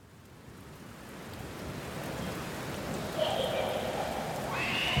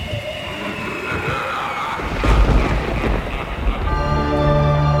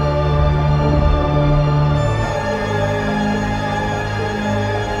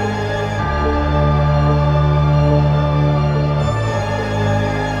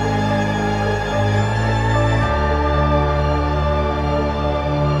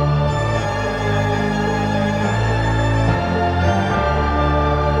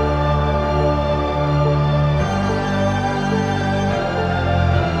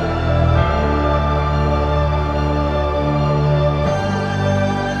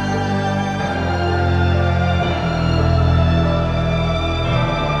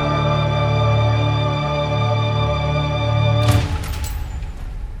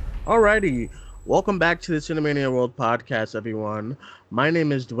Alrighty, welcome back to the Cinemania World Podcast, everyone. My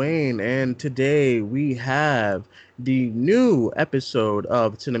name is Dwayne, and today we have the new episode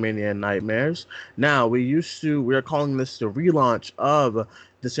of Cinemania Nightmares. Now, we are calling this the relaunch of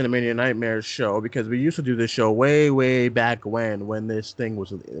the Cinemania Nightmares show because we used to do this show way back when this thing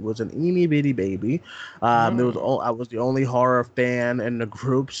was an eeny bitty baby. I was the only horror fan in the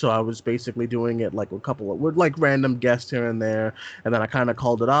group, so I was basically doing it like a couple of with like random guests here and there, and then I kind of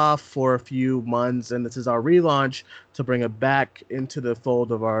called it off for a few months, and this is our relaunch to bring it back into the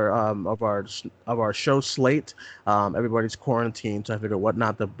fold of our show slate. Everybody's quarantined, so I figured what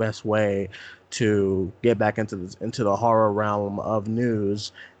not the best way to get back into the horror realm of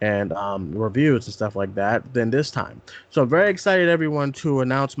news and reviews and stuff like that than this time. So I'm very excited, everyone, to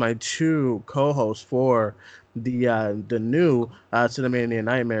announce my two co-hosts for the new Cinemania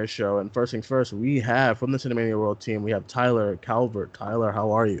Nightmare show. And first things first, we have from the Cinemania World team, we have Tyler Calvert. Tyler,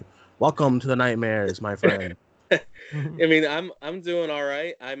 how are you? Welcome to the Nightmares, my friend. I mean, I'm doing all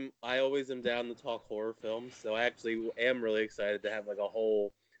right. I always am down to talk horror films, so I actually am really excited to have like a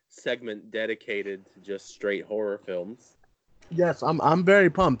whole segment dedicated to just straight horror films. Yes, I'm very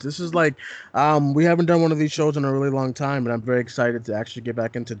pumped. This is like we haven't done one of these shows in a really long time, and I'm very excited to actually get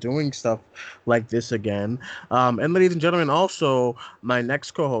back into doing stuff like this again. And ladies and gentlemen, also my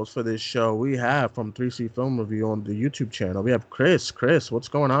next co-host for this show, we have from 3C Film Review on the YouTube channel. We have Chris. Chris, what's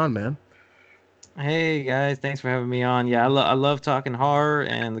going on, man? Hey guys, thanks for having me on. Yeah, I love talking horror,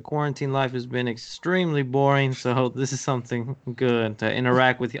 and the quarantine life has been extremely boring, so this is something good to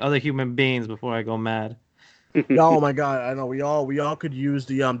interact with other human beings before I go mad. Oh my God, I know we all could use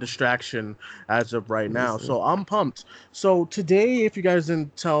the distraction as of right now. This So I'm pumped. So today, if you guys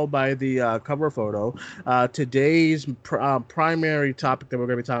didn't tell by the cover photo, today's primary topic that we're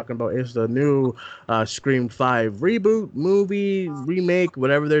going to be talking about is the new Scream 5 reboot, movie, remake,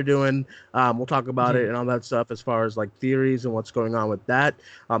 whatever they're doing. We'll talk about it and all that stuff as far as like theories and what's going on with that.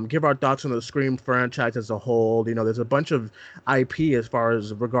 Give our thoughts on the Scream franchise as a whole. You know, there's a bunch of IP as far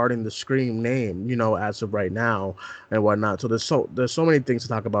as regarding the Scream name, you know, as of right now and whatnot. So there's so many things to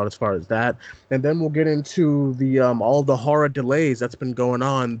talk about as far as that, and then we'll get into the all the horror delays that's been going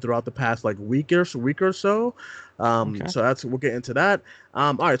on throughout the past like week or so. Okay. So that's we'll get into that.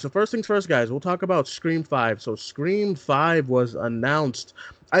 All right. So first things first, guys. We'll talk about Scream 5. So Scream 5 was announced.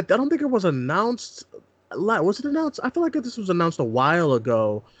 I don't think it was announced. Was it announced? I feel like this was announced a while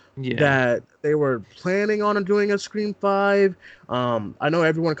ago Yeah. that they were planning on doing a Scream 5. I know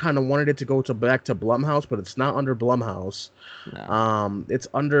everyone kind of wanted it to go to back to Blumhouse, but it's not under Blumhouse. No. It's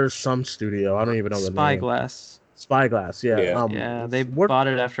under some studio. I don't even know the name. Spyglass. Spyglass, yeah. Yeah. Yeah, they What? bought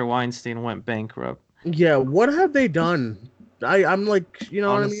it after Weinstein went bankrupt. Yeah, what have they done? I'm like, you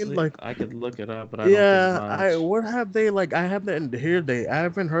know what I mean? Honestly, Like, I could look it up, but I don't think yeah, I much. what have they like? I haven't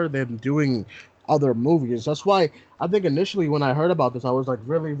heard them doing other movies. That's why I think initially when I heard about this, I was like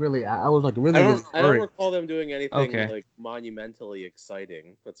I was like I really don't worried. recall them doing anything Okay. like monumentally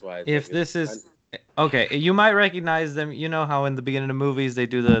exciting. That's why it's like If this is okay, you might recognize them. You know how in the beginning of movies they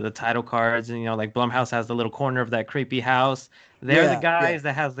do the title cards, and you know like Blumhouse has the little corner of that creepy house. They're the Yeah. guys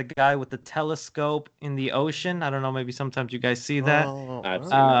that has the guy with the telescope in the ocean. I don't know, maybe sometimes you guys see that. Oh, I've all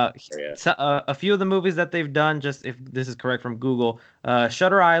seen right. that. Uh, Yeah. a few of the movies that they've done, just if this is correct from Google,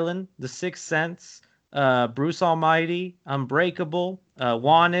 Shutter Island, The Sixth Sense, Bruce Almighty, Unbreakable,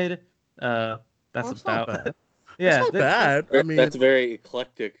 Wanted. Uh, Oh, that's it's not about. bad. It's Yeah, not bad. I mean, That's very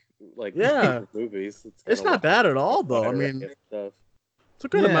eclectic, like group yeah, of movies. It's kind it's of not wild. bad at all, Wide though. I array mean, of stuff. yeah, it's a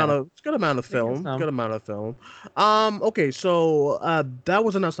good amount of they get film. Good some. amount of film. Okay, so that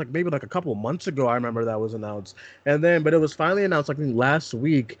was announced like maybe like a couple of months ago. I remember that was announced, and then but it was finally announced like I think last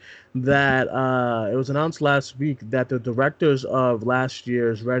week that it was announced last week that the directors of last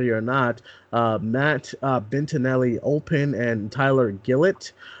year's Ready or Not, Matt Bentinelli Olpin and Tyler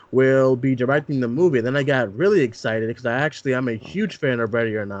Gillett will be directing the movie. And then I got really excited because I'm a huge fan of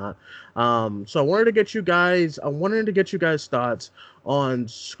Ready or Not. So I wanted to get you guys thoughts on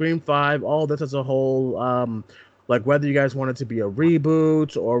Scream 5, all this as a whole. Like whether you guys want it to be a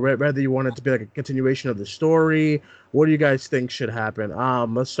reboot or whether you want it to be like a continuation of the story. What do you guys think should happen?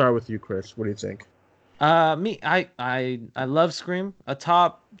 Let's start with you, Chris. What do you think? I love Scream. A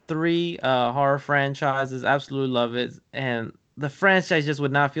top three horror franchises. Absolutely love it. And the franchise just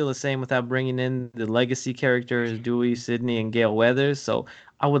would not feel the same without bringing in the legacy characters Dewey, Sidney, and Gale Weathers. So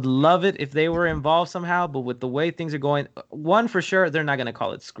I would love it if they were involved somehow. But with the way things are going, one for sure, they're not gonna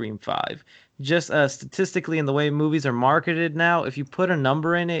call it Scream 5. Just statistically, in the way movies are marketed now, if you put a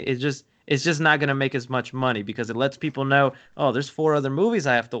number in it, it's just not going to make as much money because it lets people know, oh, there's 4 other movies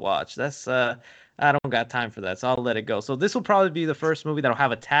I have to watch. That's I don't got time for that, so I'll let it go. So this will probably be the first movie that'll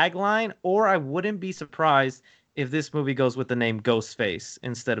have a tagline, or I wouldn't be surprised if this movie goes with the name Ghostface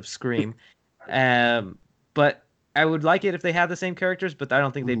instead of Scream. But I would like it if they had the same characters, but I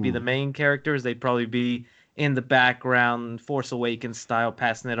don't think they'd be the Hmm. main characters. They'd probably be in the background, Force Awakens style,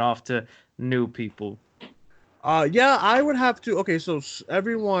 passing it off to new people. Yeah, I would have to. Okay, so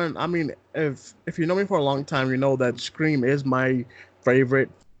everyone, I mean, if you know me for a long time, you know that Scream is my favorite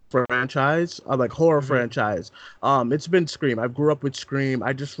franchise, like horror Hmm. franchise. It's been Scream. I grew up with Scream.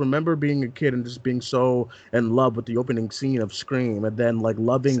 I just remember being a kid and just being so in love with the opening scene of Scream, and then like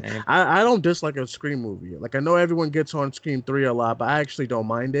loving. Same. I don't dislike a Scream movie. Like I know everyone gets on Scream 3 a lot, but I actually don't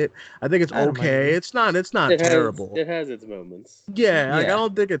mind it. I think it's I don't mind okay. either. It's not terrible. It has its moments. Yeah, like I Yeah.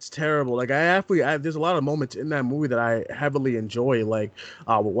 don't think it's terrible. Like there's a lot of moments in that movie that I heavily enjoy. Like,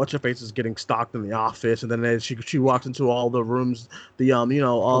 what's her face is getting stalked in the office, and then she walks into all the rooms, the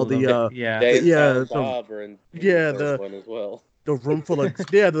all Full of, Jay, yeah. Jay the and yeah Silent Bob are in the yeah third the one as well. the room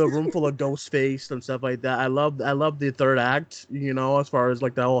full of ghost face and stuff like that. I love the third act, as far as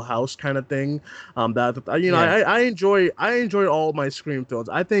like the whole house kind of thing. Yeah. I enjoy all my Scream films.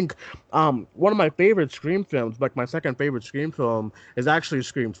 I think one of my favorite Scream films, like my second favorite Scream film, is actually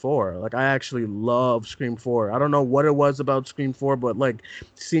Scream 4. Like I actually love Scream 4. I don't know what it was about Scream 4, but like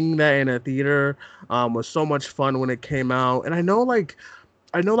seeing that in a theater was so much fun when it came out. And I know like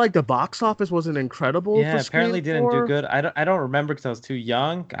the box office wasn't incredible for Yeah, Scream apparently didn't do 4. good. I don't remember because I was too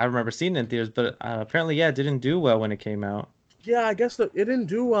young. I remember seeing it in theaters, but apparently, yeah, it didn't do well when it came out. Yeah, I guess that it didn't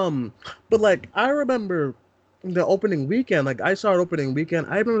do but like I remember the opening weekend, like I saw it opening weekend.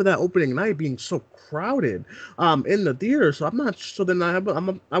 I remember that opening night being so crowded in the theater. So I'm not so then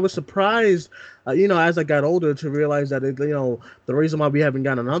I was surprised as I got older to realize that the reason why we haven't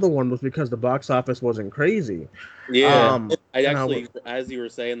gotten another one was because the box office wasn't crazy. Yeah, Yeah. I And I actually, was as you were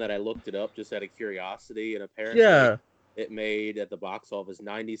saying that, I looked it up just out of curiosity, and apparently, yeah. it made at the box office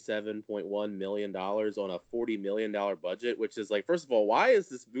 $97.1 million on a $40 million budget, which is like, first of all, why is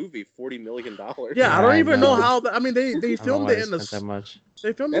this movie $40 million? Yeah, I Yeah, don't I even know know. how I mean they I don't know filmed why it they in a spent that much.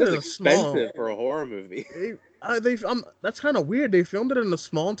 they filmed That it is in a small. expensive for a horror movie. That's kind of weird. They filmed it in a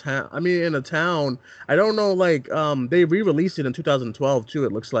small town. I mean, in a town. I don't know. Like, they re-released it in 2012 too.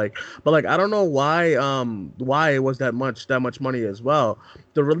 It looks like, but like, I don't know why it was that much money as well.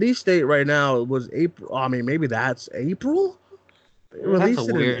 The release date right now was April. I mean, maybe that's April. They That's a released it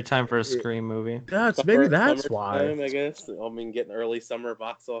in. weird time for a Scream movie. That's maybe that's why. Summertime, I guess. I mean, getting early summer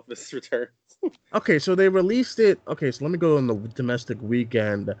box office returns. Okay, so they released it. Okay, so let me go on the domestic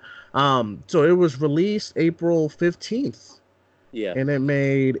weekend. So it was released April 15th. Yeah. And it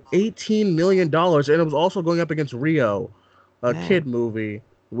made $18 million, and it was also going up against Rio, a Dang, kid movie,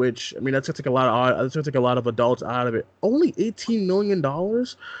 which I mean that's gonna take a lot of adults out of it. Only $18 million.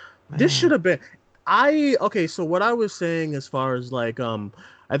 This should man. have been. I okay. So what I was saying as far as like I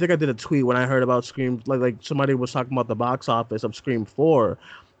think I did a tweet when I heard about Scream, like somebody was talking about the box office of Scream 4,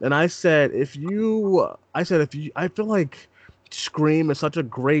 and I feel like Scream is such a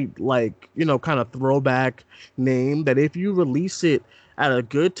great like kind of throwback name that if you release it at a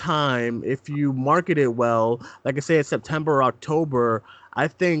good time, if you market it well, like I say, it's September or October. I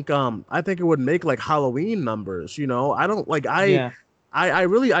think it would make like Halloween numbers. I don't like Yeah. I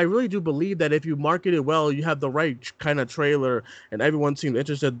really do believe that if you market it well, you have the right kind of trailer, and everyone seems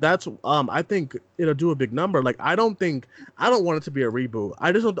interested. I think it'll do a big number. Like I don't want it to be a reboot.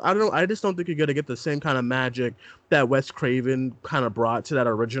 I just don't think you're gonna get the same kind of magic that Wes Craven kind of brought to that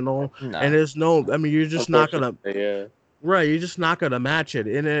original. And No. there's no, I mean, you're just not Unfortunately, gonna. yeah. Right, you're just not gonna match it,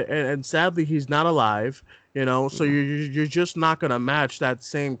 and sadly he's not alive, So No. you're just not gonna match that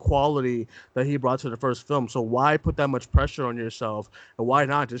same quality that he brought to the first film. So why put that much pressure on yourself, and why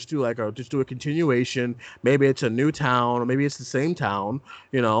not just do a continuation? Maybe it's a new town, or maybe it's the same town,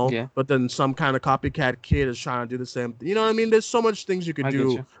 Yeah. But then some kind of copycat kid is trying to do the same. You know what I mean? There's so much things you could I get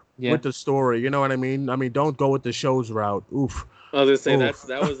do you. Yeah. with the story. You know what I mean? I mean, don't go with the show's route. Oof, I was gonna say oof.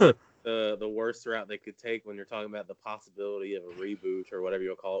 that was like the worst route they could take when you're talking about the possibility of a reboot or whatever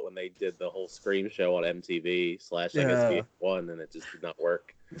you'll call it when they did the whole Scream show on MTV slash I guess Yeah. VH1 and it just did not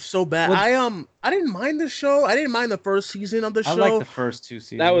work. So bad. What I didn't mind the show. I didn't mind the first season of the I like the show. first 2 That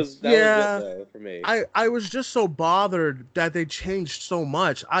seasons. was it Yeah, though for me. I was just so bothered that they changed so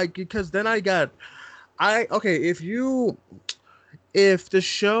much. I because then I got I okay, if you if the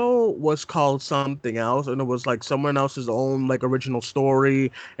show was called something else and it was like someone else's own like original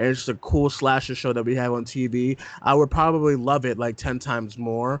story and it's just a cool slasher show that we have on TV, I would probably love it like 10 times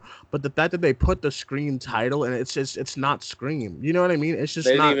more. But the fact that they put the Scream title and it's not Scream. You know what I mean? It's They just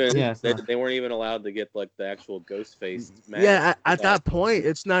didn't not. even Yeah, it's they, not. they weren't even allowed to get like the actual ghost face mask. Yeah, at that point,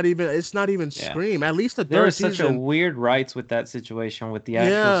 it's not even Yeah. Scream. At least the There third was such a season. weird rights with that situation with the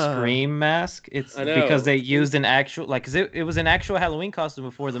actual Yeah. Scream mask. It's I because know. they used an actual, like, 'cause it was an actual Halloween costume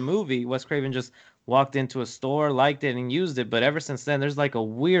before the movie. Wes Craven just walked into a store, liked it, and used it. But ever since then, there's like a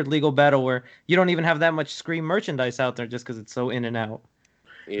weird legal battle where you don't even have that much Scream merchandise out there just because it's so in and out.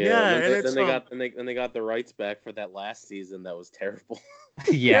 Yeah, and Yeah, then and then they got then they got the rights back for that last season that was terrible.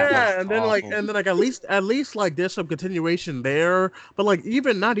 Yeah, that was yeah, and then like awful. and then like at least like there's some continuation there, but like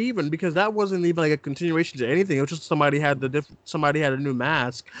even not even because that wasn't even like a continuation to anything. It was just somebody had a new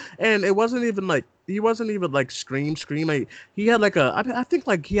mask, and it wasn't even like he wasn't even like scream like he had like I think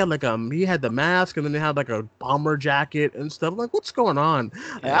like he had like he had the mask and then he had like a bomber jacket and stuff. Like what's going on?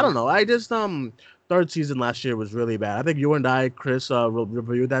 I Yeah. don't know. I just third season last year was really bad. I think you and I, Chris,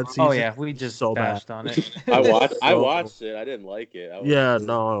 reviewed that Oh season. yeah, we just So bad. bashed on it. I So watched it. I didn't like it. yeah, I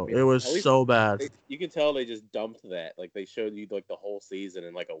no, mean, it was at least so bad. you can tell they just dumped that. Like they showed you like the whole season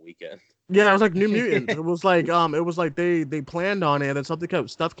in like a weekend. Yeah, it was like New Mutants. It was like they planned on it, and then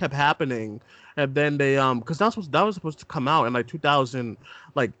stuff kept happening, and then they because that was supposed to come out in like 2000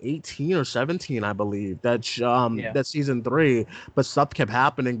 like 18 or 17, I believe. Yeah. That season 3, but stuff kept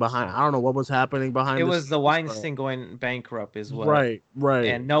happening behind. I don't know what was happening It behind the was the scenes, but Weinstein going bankrupt is what, right, right,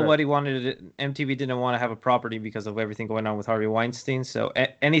 and right. nobody wanted it. MTV didn't want to have a property because of everything going on with Harvey Weinstein. So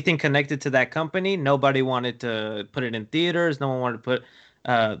anything connected to that company, nobody wanted to put it in theaters. No one wanted to put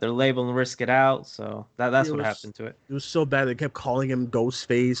their label and risk it out. So It that's what was happened to it. it was so bad. They kept calling him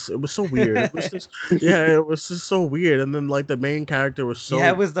Ghostface. It was so weird. It was just yeah, it was just so weird. And then like the main character was Yeah,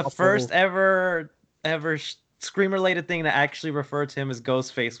 it so was the first awful. ever Scream related thing that actually referred to him as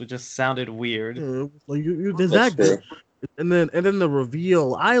Ghostface, which just sounded weird. Like you did That's that good. true. And then the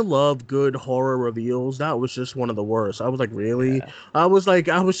reveal. I love good horror reveals. That was just one of the worst. I was like, really? Yeah. I was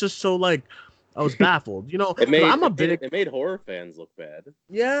just so like I was baffled. Because I'm a big It made horror fans look bad.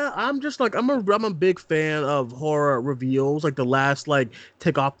 yeah, I'm just like I'm a big fan of horror reveals, like the last like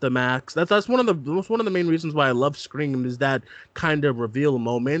take off the mask. That's one of the main reasons why I love Scream is that kind of reveal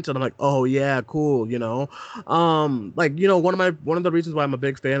moment, and I'm like, oh yeah, cool. Like one of the reasons why I'm a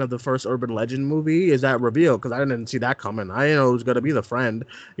big fan of the first Urban Legend movie is that reveal because I didn't see that coming. I didn't know it was gonna be the friend.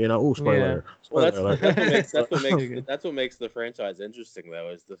 Ooh, Yeah. Well, spoiler alert. Okay. that's what makes the franchise interesting though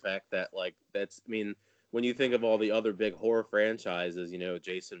is the fact that like that's I mean when you think of all the other big horror franchises,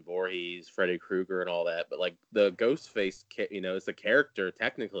 Jason Voorhees, Freddy Krueger, and all that, but like the Ghostface, it's a character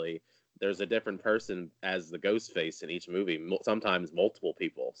technically. There's a different person as the Ghostface in each movie, sometimes multiple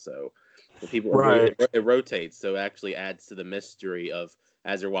people. So the people Right. it rotates, so it actually adds to the mystery of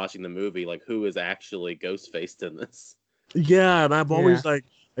as you're watching the movie, like who is actually Ghostfaced in this. Yeah, and I've Yeah. always like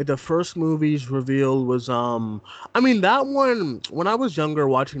the first movie's reveal was I mean that one when I was younger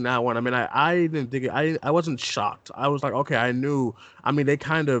watching that one, I mean I didn't think I wasn't shocked. I was like, okay, I knew. I mean they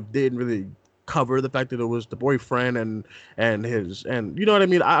kind of didn't really cover the fact that it was the boyfriend and his and you know what I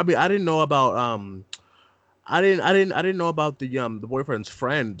mean? I mean I didn't know about I didn't know about the boyfriend's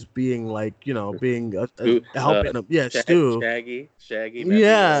friend being like, being helping him. Yeah, Stu. Shaggy, Matthew Vaughn.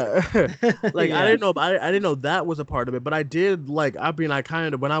 Yeah. Like Yeah. I didn't know that was a part of it, but I did like I mean I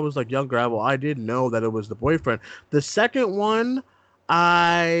kind of when I was like younger, I did know that it was the boyfriend. The second one,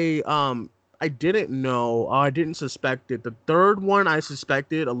 I didn't know, or I didn't suspect it. The third one I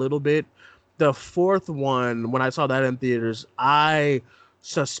suspected a little bit. The fourth one, when I saw that in theaters, I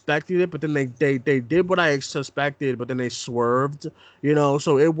suspected it, but then they did what I suspected, but then they swerved,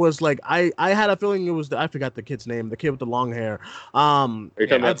 so it was like I had a feeling it was I forgot the kid's name, the kid with the long hair. Yeah. You're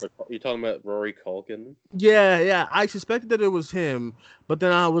talking about Rory Culkin? Yeah, I suspected that it was him, but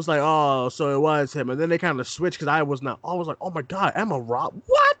then I was like, oh, so it was him, and then they kind of switched because I was like, oh my god, Emma Rob,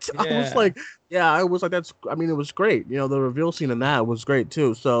 what? I was Yeah. like, yeah, I was like, I mean, it was great, the reveal scene in that was great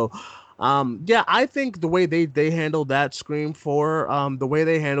too. So, yeah, I think the way they handled that Scream 4, the way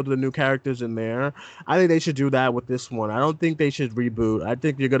they handled the new characters in there, I think they should do that with this one. I don't think they should reboot. I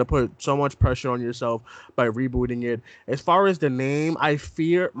think you're gonna put so much pressure on yourself by rebooting it. As far as the name, my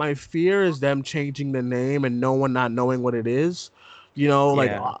fear is them changing the name and no one not knowing what it is. Yeah.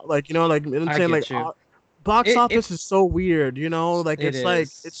 Like I'm I saying, like get you. box It office is so weird. it Like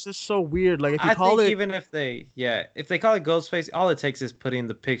is. it's just so weird. Like if you I call think it, even if they call it Ghostface, all it takes is putting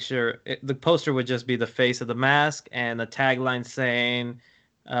the picture. The poster would just be the face of the mask and the tagline saying,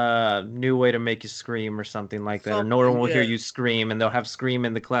 new way to make you scream or something like that, or no one Something, will hear yeah. you scream, and they'll have scream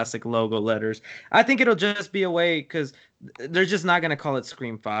in the classic logo letters. I think it'll just be a way because they're just not gonna call it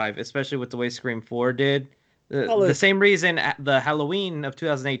Scream 5, especially with the way Scream 4 did. Call The it. same reason the Halloween of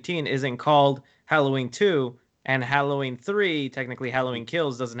 2018 isn't called Halloween 2 and Halloween 3, technically Halloween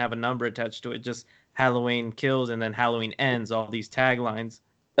Kills, doesn't have a number attached to it, just Halloween Kills and then Halloween Ends, all these taglines.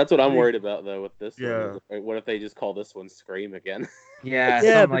 That's what I'm They, worried about though with this one. Is yeah. what if they just call this one Scream again? Yeah, Yeah,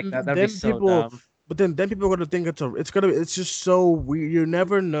 something like that. then That'd be then so people, dumb. but then people are gonna think it's just so weird. You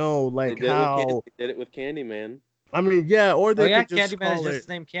never know, They like did it with how. they did it with Candyman. I mean, yeah, or Oh they yeah, could just Candyman is call it just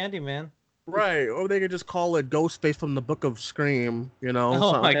named Candyman. right, or they could just call it Ghostface from the Book of Scream. You know,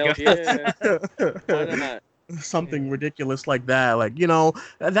 Oh my Hell god. yeah, why not? something ridiculous like that. Like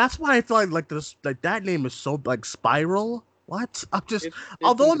that's why I feel like this like that name is so like Spiral. What? I'm just It's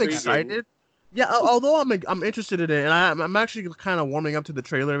although I'm intriguing. excited. Yeah, although I'm interested in it, and I'm actually kind of warming up to the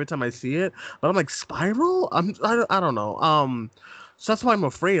trailer every time I see it. But I'm like Spiral. I don't know. So that's why I'm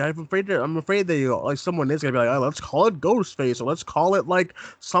afraid. I'm afraid that like someone is gonna be like, oh, let's call it Ghostface, or let's call it like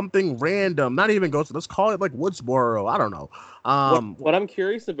something random. Not even Ghost. Let's call it like Woodsboro. I don't know. Um, What I'm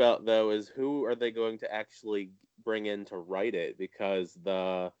curious about though is who are they going to actually bring in to write it? Because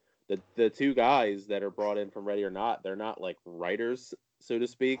the two guys that are brought in from Ready or Not, they're not like writers, so to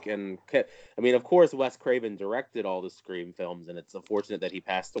speak. And I mean, of course, Wes Craven directed all the Scream films, and it's unfortunate that he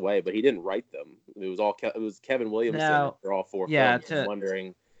passed away, but he didn't write them. It was Kevin Williamson Now, for all four yeah, films. I'm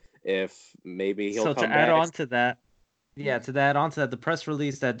wondering if maybe he'll so come to add back. on to that, yeah, to add on to that, the press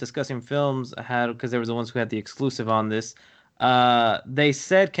release that Discussing Films had, because they were the ones who had the exclusive on this, they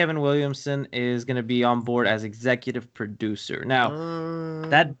said Kevin Williamson is going to be on board as executive producer. Now, uh,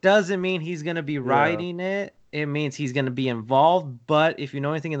 that doesn't mean he's going to be yeah. writing it. It means he's going to be involved. But if you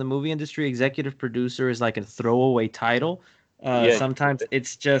know anything in the movie industry, executive producer is like a throwaway title. Yeah, Sometimes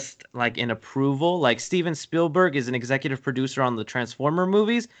it's just like an approval. Like Steven Spielberg is an executive producer on the Transformer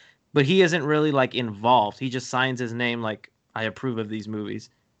movies, but he isn't really like involved. He just signs his name like I approve of these movies.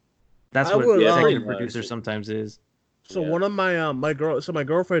 That's I what would yeah, pretty executive much. producer sometimes is. So Yeah. one of my my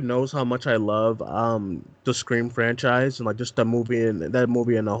girlfriend knows how much I love the Scream franchise and like just the movie and that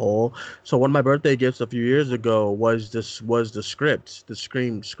movie in a whole. So one of my birthday gifts a few years ago was the script, the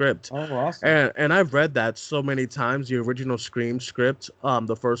Scream script. Oh, awesome. And I've read that so many times, the original Scream script,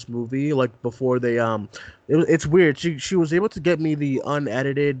 the first movie, like before they it's weird. She was able to get me the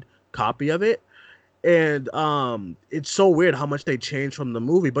unedited copy of it, and it's so weird how much they changed from the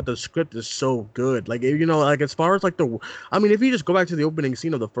movie, but the script is so good. Like like as far as like I mean, if you just go back to the opening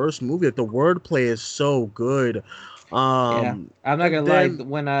scene of the first movie, like the wordplay is so good. Yeah, I'm not And gonna lie. then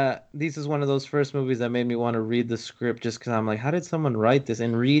When this is one of those first movies that made me want to read the script, just because I'm like, how did someone write this?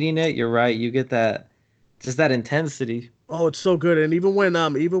 And reading it, you're right. You get that, just that intensity. oh, it's so good. And even when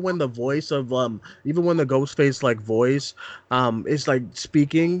the voice of even when the Ghostface like voice is like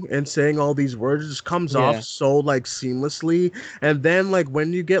speaking and saying all these words, it just comes off Yeah, so like seamlessly. And then like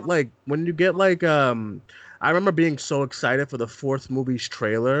when you get like I remember being so excited for the fourth movie's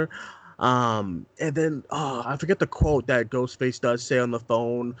trailer. And then I forget the quote that Ghostface does say on the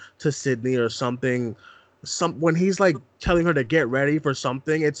phone to Sydney or something. When he's like telling her to get ready for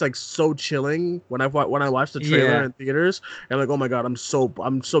something, it's like so chilling when I watched the trailer yeah, in theaters. And I'm like, oh my god, I'm so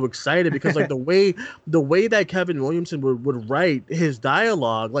excited because like the way that Kevin Williamson would write his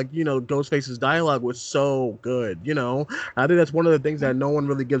dialogue, like Ghostface's dialogue was so good. I think that's one of the things that no one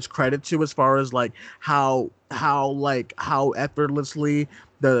really gives credit to as far as like how effortlessly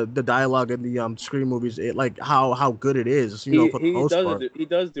the dialogue in the Scream movies, it like how good it is, for the most part. He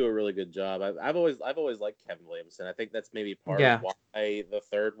does do a really good job. I've always liked Kevin Williamson. I think that's maybe part of yeah, why the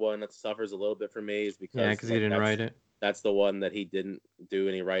third one that suffers a little bit for me is yeah. because Because he like didn't write it. that's the one that he didn't do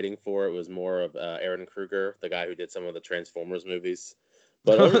any writing for. It was more of Aaron Kruger, the guy who did some of the Transformers movies.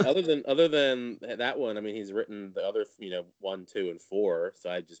 But other than that one, I mean, he's written the other 1, 2, and 4.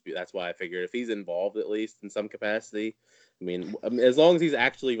 So that's why I figured if he's involved at least in some capacity, I mean, as long as he's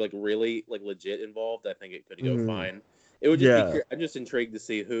actually like really like legit involved, I think it could go Hmm. fine. It would just be. Yeah. I'm just intrigued to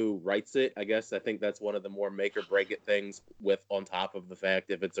see who writes it. I guess I think that's one of the more make or break it things. With on top of the fact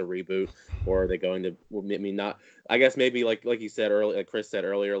if it's a reboot or are they going to. I mean, not. I guess maybe like you said earlier, like Chris said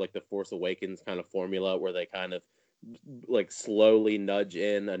earlier, like the Force Awakens kind of formula where they kind of like slowly nudge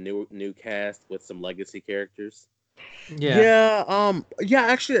in a new cast with some legacy characters. Yeah. Yeah,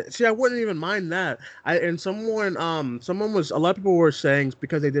 actually, see, I wouldn't even mind that. Someone was, a lot of people were saying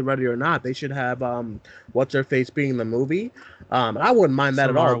because they did Ready or Not, they should have, what's her face being in the movie. I wouldn't mind that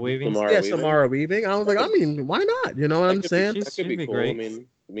at Samara all. Weaving. Samara Yeah, Weaving. Samara Weaving. I was That like, I could mean, why not? You know what I'm saying? that could She'd be be cool. great.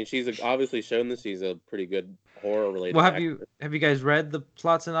 She's obviously shown that she's a pretty good horror Well, related have actor. you guys read the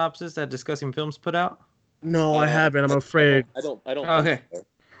plot synopsis that Discussing Films put out? No, I haven't. I'm I afraid. don't think Okay. so.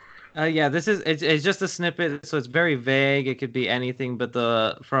 Yeah, it's just a snippet, so it's very vague. It could be anything, but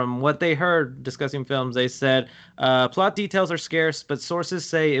from what they heard discussing films, they said plot details are scarce, but sources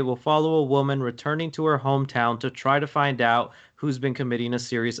say it will follow a woman returning to her hometown to try to find out who's been committing a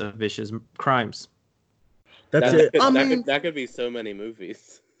series of vicious crimes. That's it. I mean, That could be so many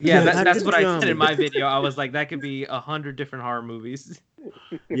movies. Yeah, yeah, that that's could what be I said in my video. I was like, that could be 100 different horror movies.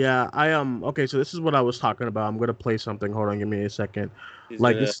 Yeah, okay, so this is what I was talking about. I'm gonna play something. Hold on, give me a second. She's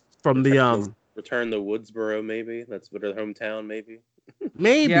Like gonna this from the return to Woodsboro, maybe. That's what her hometown, maybe. Yeah,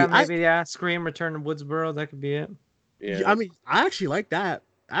 maybe maybe yeah. Scream, Return to Woodsboro, that could be it. Yeah. I mean, I actually like that.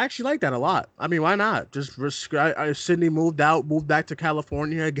 I actually like that a lot. I mean, why not? Just Sydney moved out, moved back to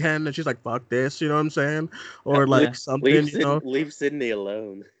California again, and she's like, "Fuck this," you know what I'm saying? Or Leave, like something, you know. leave Sydney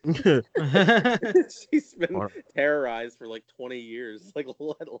alone. Hold She's been on. terrorized for like 20 years. Like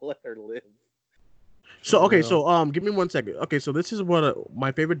let her live. So For okay, real. so give me 1 second. Okay, so this is what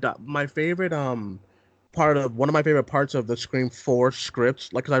my favorite part of one of my favorite parts of the Scream 4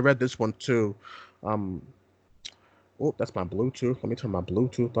 scripts. Like, 'cause I read this one too. Um, oh, that's my Bluetooth. Let me turn my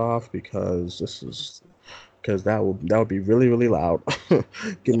Bluetooth off because that would be really really loud.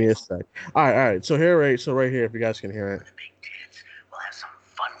 Give me a sec. All right. So here, right here, if you guys can hear it. Big tits. We'll have some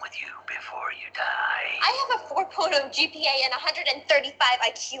fun with you before you die. I have a 4.0 GPA and 135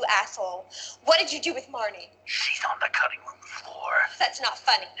 IQ, asshole. What did you do with Marnie? She's on the cutting room floor. That's not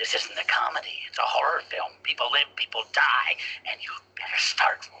funny. This isn't a comedy. It's a horror film. People live, people die, and you better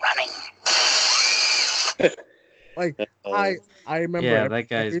start running. Like I remember Yeah, that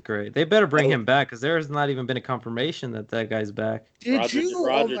guy's every great. They better bring him back because there has not even been a confirmation that that guy's back. did you? Oh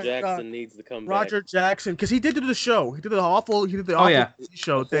Roger my god. Jackson needs to come back. Roger Jackson, because he did do the show. He did the Oh awful yeah,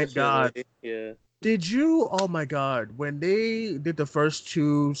 show. Thank God. Unfortunately, yeah. Did you? Oh my God! When they did the first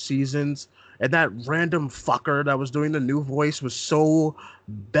 2 seasons, and that random fucker that was doing the new voice was so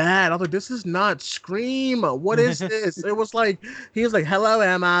bad. I was like, "This is not Scream. What is this?" It was like he was like, "Hello,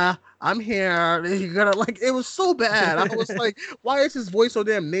 Emma. I'm here." You gotta like. It was so bad. I was like, "Why is his voice so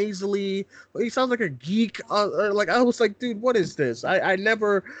damn nasally? He sounds like a geek." Like I was like, "Dude, what is this?" I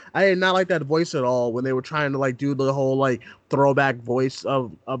did not like that voice at all when they were trying to like do the whole like throwback voice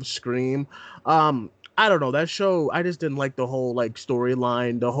of Scream. um I don't know that show. I just didn't like the whole like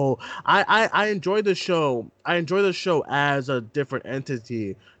storyline. The whole I enjoy the show. I enjoy the show as a different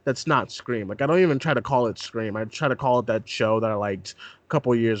entity that's not Scream. Like I don't even try to call it Scream. I try to call it that show that I liked a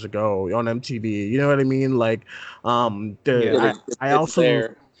couple years ago on MTV. You know what I mean? Like Yeah. I It's also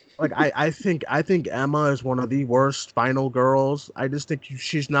there. like I think Emma is one of the worst final girls. I just think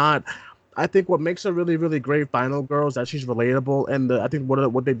she's not. I think what makes a really really great final girl is that she's relatable, and I think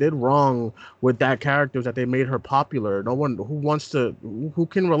what they did wrong with that character is that they made her popular. No one who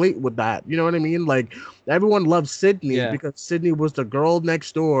can relate with that. You know what I mean? Like everyone loves Sydney yeah, because Sydney was the girl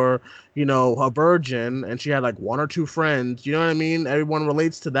next door, you know, a virgin, and she had like one or two friends. You know what I mean? Everyone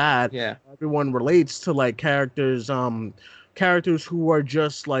relates to that. yeah. Everyone relates to like characters who are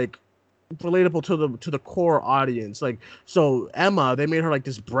just like relatable to the core audience. Like so Emma, they made her like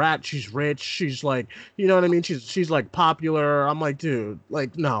this brat. She's rich. She's like, you know what I mean? She's like popular. I'm like, dude,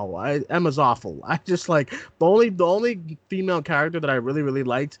 like no, Emma's awful. I just like the only female character that I really really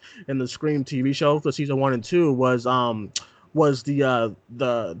liked in the Scream TV show for season 1 and 2 was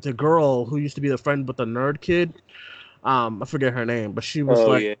the girl who used to be the friend with the nerd kid. I forget her name, but she was Oh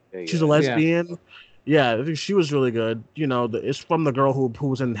like yeah, she's a yeah. Yeah. lesbian. Yeah, I think she was really good. You know, it's from the girl who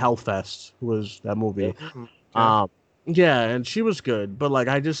was in Hellfest, who was that movie. Mm, okay. Um, yeah, and she was good, but like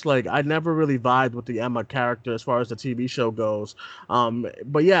I just like I never really vibed with the Emma character as far as the TV show goes.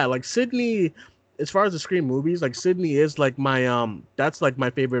 But yeah, like Sydney, as far as the Scream movies, like Sydney is like my that's like my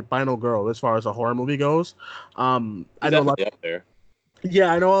favorite final girl as far as a horror movie goes. I She's know a lot. definitely up there.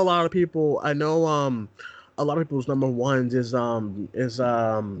 Yeah, I know a lot of people. I know a lot of people's number ones is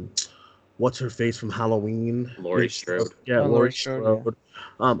what's her face from Halloween? Laurie Strode. Yeah, Oh, Laurie Laurie Strode, yeah. Strode.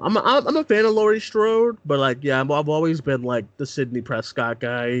 I'm a fan of Laurie Strode, but like yeah, I've always been like the Sidney Prescott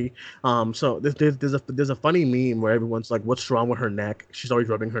guy. So there's a funny meme where everyone's like, "What's wrong with her neck? She's always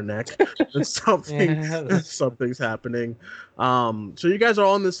rubbing her neck." And Yeah, that's fun. something's happening. So you guys are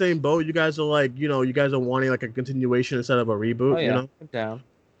all in the same boat. You guys are like you guys are wanting like a continuation instead of a Oh reboot. You yeah, know. I'm down.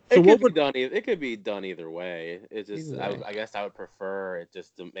 So It what could be would done. It could be done either way. It just, Either way. I guess, I would prefer it.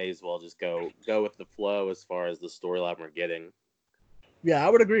 Just to, may as well just go with the flow as far as the storyline we're getting. Yeah, I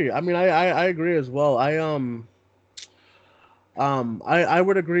would agree. I mean, I agree as well. I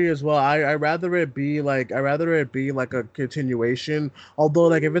would agree as well. I rather it be like a continuation. Although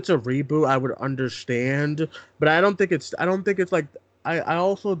like if it's a reboot, I would understand. But I don't think it's like I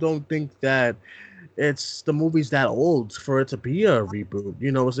also don't think that it's the movie's that old for it to be a reboot.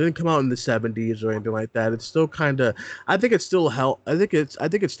 You know, it didn't come out in the '70s or anything like that. It's still kind of. I think it's still I think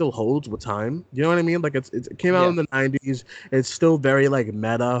it still holds with time. You know what I mean? Like it came out Yeah. in the '90s. It's still very like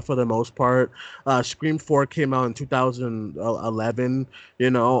meta for the most part. Scream 4 came out in 2011. You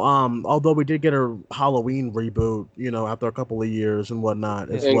know, although we did get a Halloween reboot. You know, after a couple of years and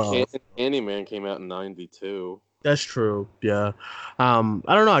whatnot as Yeah. And well. Candyman came out in '92. That's true. Yeah. I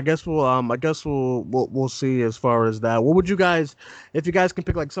don't know. I guess we'll see as far as that. What would you guys, if you guys can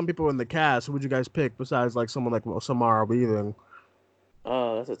pick like some people in the cast, who would you guys pick besides like someone like Samara Weaving?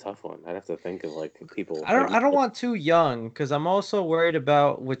 Oh, that's a tough one. I'd have to think of like people. I don't want too young because I'm also worried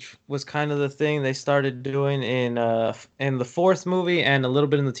about which was kind of the thing they started doing in the fourth movie and a little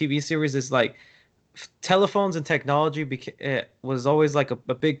bit in the TV series is like telephones and technology it was always like a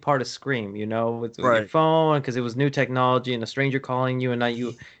big part of Scream, you know, with your Right. phone because it was new technology and a stranger calling you and not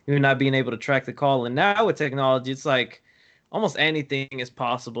you not being able to track the call. And now with technology, it's like almost anything is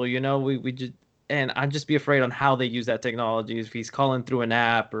possible, you know. We just and I'd just be afraid on how they use that technology if he's calling through an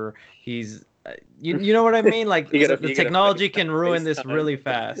app or he's you know what I mean? Like the You get a technology can ruin this FaceTime really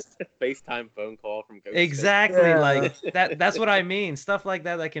fast. FaceTime phone call from Ghostface. Exactly, Yeah. like that's what I mean. Stuff like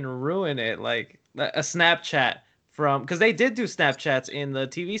that can ruin it. Like a Snapchat from because they did do Snapchats in the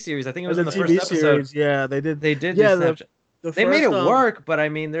TV series. I think it And was the in the first TV episode. series, yeah, they did. They did do Yeah, Snapchat. the They made first it work, but I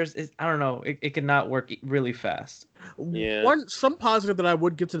mean, I don't know. It could not work really fast. Yeah. some positive that I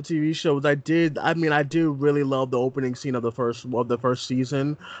would give to the TV show is I do really love the opening scene of the first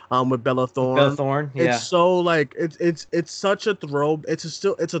season with Bella With Bella Thorne. Thorne, It's yeah. so like it's such a throw. It's a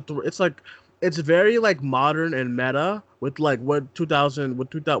still it's like it's very like modern and meta with like what 2000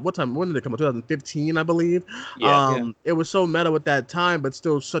 what 2000 what time when did it come out 2015 I believe. Yeah. Yeah. It was so meta with that time but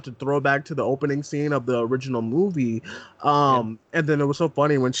still such a throwback to the opening scene of the original movie. Yeah. And then it was so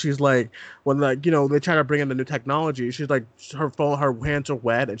funny when she's like when like you know they try to bring in the new technology. She's like her hands are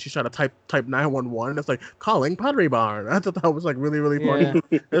wet and she's trying to type 911. It's like calling Pottery Barn. I thought that was like really funny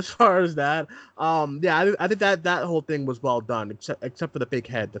Yeah. as far as that. Yeah, I think that whole thing was well done except for the fake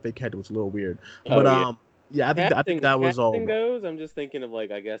head. The fake head was a little weird, but Oh yeah. yeah, I think that was all. Casting goes, I'm just thinking of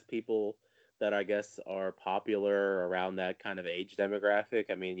like I guess people that I guess are popular around that kind of age demographic.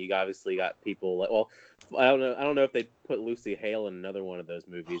 I mean, you obviously got people like well, I don't know if they put Lucy Hale in another one of those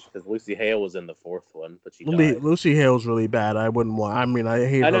movies because Lucy Hale was in the fourth one, but she died. Lucy Hale's really bad. I wouldn't want. I mean, I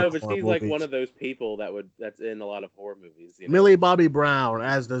hate I her know, but horror she's like one movies. of those people that's in a lot of horror movies, you know. Millie Bobby Brown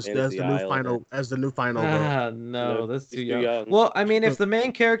as Fantasy Island. the new final girl. Ah, No, no, that's too she's too young. young. Well, I mean, if the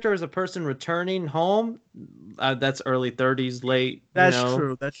main character is a person returning home, that's early 30s, late, you That's know.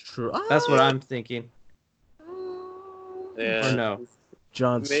 true. That's true. That's what I'm thinking. Or Yeah. no.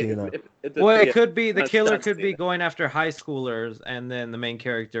 John Cena. Well, it Yeah, could be the that's killer John could be Cena. going after high schoolers, and then the main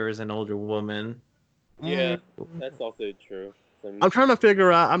character is an older woman. Yeah, that's also true. I'm trying to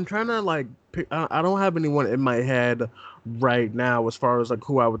figure out. I'm trying to like. I don't have anyone in my head right now as far as like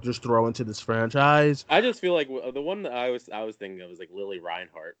who I would just throw into this franchise. I just feel like the one that I was thinking of was like Lily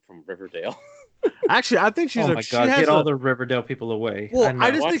Reinhart from Riverdale. Actually, I think Oh my she God, has get all a. the Riverdale people away. Well,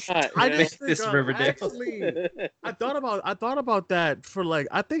 I know. Why not? I You know? just think This Riverdale. actually. I thought about that for like.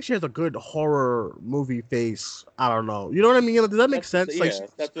 I think she has a good horror movie face. I don't know. You know what I mean? Does that make sense? Like,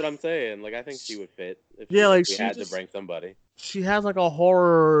 That's what I'm saying. Like I think she would fit if yeah, like we she had to just bring somebody. she has like a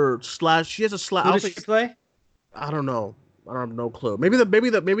horror slash. She has a slash. Who does she play? I don't know. I don't have no clue. Maybe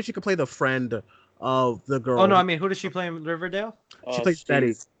she could play the friend of the Oh no, girl. I mean, who does she play in Riverdale? She Oh, plays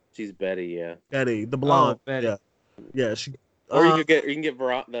Betty. she's Betty, yeah. Betty, the Oh, blonde. Betty. Yeah, yeah. She. Or you can get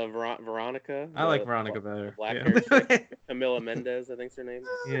Veronica. I like the Veronica better. black Yeah. hair chick. Camilla Mendez, I think's her name.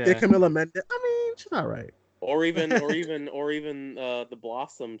 Yeah, Camilla Mendez. I mean, she's all right. Or even the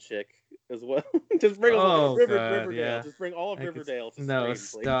Blossom chick as well. Just bring Oh, God, Riverdale. yeah. Just bring all of Riverdale to No,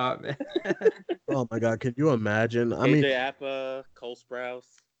 screen, stop. Oh my God, can you imagine? I please. mean, KJ Appa, Cole Sprouse.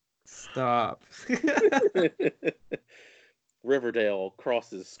 Stop. Riverdale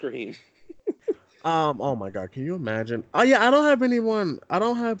crosses screen. oh my God, can you imagine? Oh yeah, I don't have anyone. I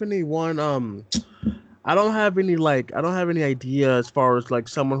don't have anyone. I don't have any like. I don't have any idea as far as like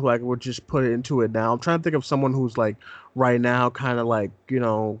someone who I would just put it into it now. I'm trying to think of someone who's like right now, kind of like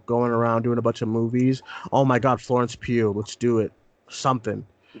going around doing a bunch of movies. Oh my God, Florence Pugh. Let's do it. Something.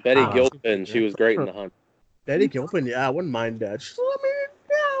 Betty Uh, Gilpin, she was great in The Hunt. Betty Gilpin, yeah, I wouldn't mind that.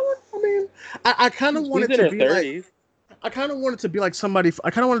 I kind of want She's it in to her be like 30s. I kind of want it to be like somebody.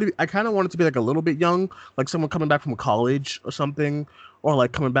 I kind of want to. I kind of want it to be like a little bit young, like someone coming back from college or something, or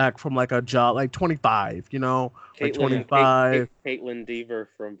like coming back from like a job, like 25. Like Caitlin 25. Caitlin Deaver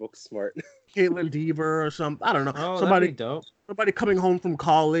from Booksmart. Caitlin Deaver or some. I don't know. Oh, that'd Somebody. be dope. Somebody coming home from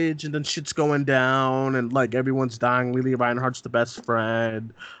college and then shit's going down and like everyone's dying. Lily Reinhardt's the best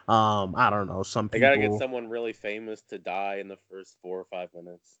friend. I don't know. Some They gotta get people. someone really famous to die in the first 4 or 5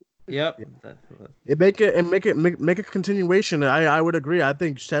 minutes. Yep. It make a continuation. I would agree. I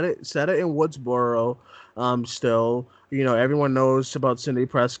think set it in Woodsboro. Still, everyone knows about Cindy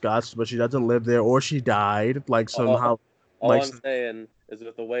Prescott, but she doesn't live there, or she died like All, somehow, all like I'm saying is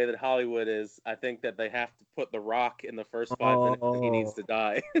with the way that Hollywood is, I think that they have to put The Rock in the first 5 minutes that he needs oh to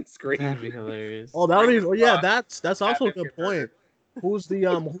die and scream. That'd be hilarious. oh that would Bring be The oh yeah Rock, that's have also a him good get point. murdered. Who's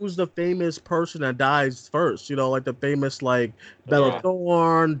the famous person that dies first? Like the famous like The Bella Rock.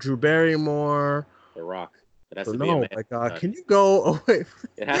 Thorne, Drew Barrymore. The Rock. It has Or to be a no, man like this time. can you go away?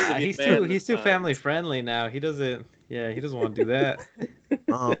 It has to be He's a man too this he's too time. family friendly now. He doesn't. Yeah, he doesn't want to do that.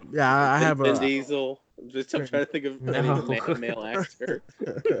 Yeah, I have Vin a. Diesel. I'm trying to think of any No. male actor.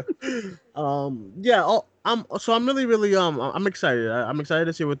 Yeah. I'm really, really, I'm excited. I'm excited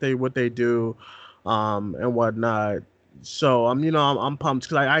to see what they do, and whatnot. So I'm pumped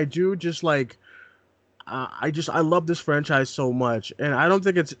because I do just like I love this franchise so much, and I don't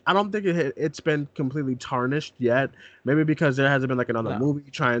think it's been completely tarnished yet. Maybe because there hasn't been like another No. movie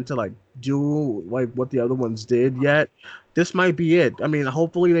trying to like do like what the other ones did yet. This might be it. I mean,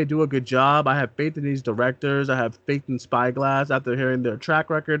 hopefully they do a good job. I have faith in these directors. I have faith in Spyglass after hearing their track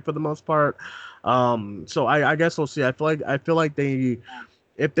record for the most part. So I guess we'll see. I feel like they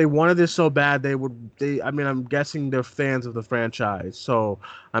if they wanted this so bad, I mean, I'm guessing they're fans of the franchise. So,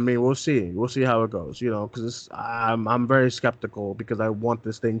 I mean, we'll see how it goes, because I'm very skeptical because I want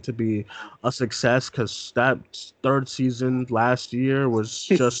this thing to be a success because that third season last year was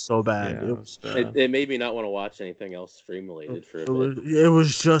just so bad. Yeah, It it's was bad. It made me not want to watch anything else stream related for a it bit. was it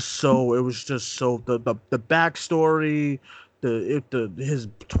was just so the backstory, his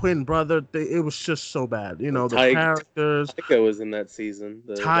twin brother, it was just so bad. The characters, Tyga was in that season.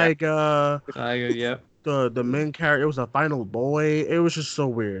 The rap. Tyga, Yep. the main character, it was a final boy. It was just so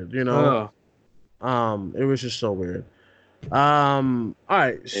weird. Oh, It was just so weird. All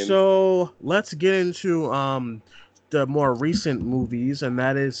right, Name. so let's get into the more recent movies, and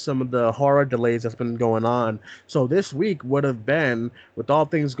that is some of the horror delays that's been going on. So this week would have been, with all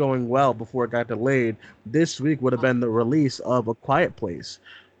things going well before it got delayed, this week would have been the release of A Quiet Place.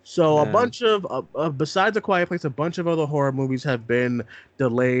 So a man. bunch of besides A Quiet Place, a bunch of other horror movies have been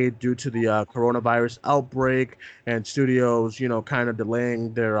delayed due to the coronavirus outbreak and studios, kind of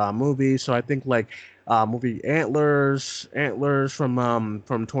delaying their movies. So I think like movie Antlers from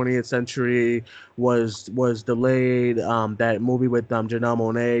 20th Century was delayed. That movie with Janelle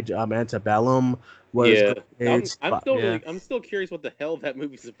Monáe, Antebellum was Yeah, delayed. Yeah. I'm still curious what the hell that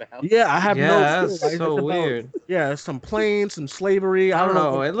movie's about. Yeah, I have no Yeah, clue. that's Like, it's so about weird. some planes, some slavery. I I don't don't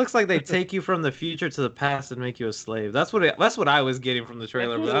know know. what. It looks like they take you from the future to the past and make you a slave. That's what I was getting from the That's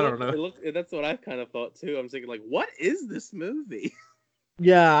trailer, what but it I looked. don't know. It looked. That's what I kind of thought too. I'm thinking like, what is this movie?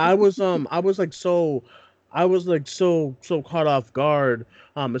 Yeah, I was like so caught off guard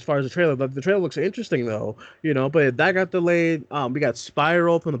as far as the trailer. But the trailer looks interesting though, but that got delayed. We got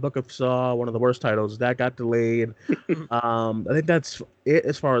Spiral from the Book of Saw, one of the worst titles. That got delayed. I think that's it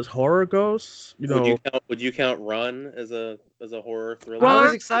as far as horror goes. Would you count Run as a horror I thriller? was Run,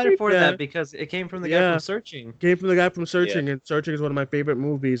 I excited mean, for yeah, that because it came from the guy from yeah. Searching. Came from the guy from Yeah. Searching, and Searching is one of my favorite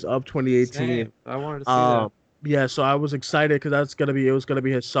movies of 2018. Same. I wanted to see that. Um, yeah, so I was excited because it was gonna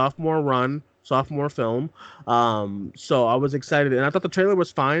be his sophomore film. So I was excited, and I thought the trailer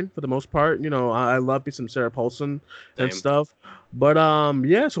was fine for the most part. I love me some Sarah Paulson and Same. stuff. But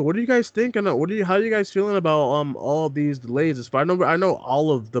yeah. So what do you guys think? And how are you guys feeling about all these delays? As far I know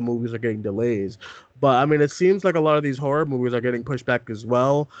all of the movies are getting delays, but I mean it seems like a lot of these horror movies are getting pushed back as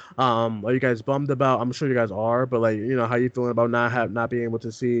well. Are you guys bummed about? I'm sure you guys are, but like how you feeling about not being able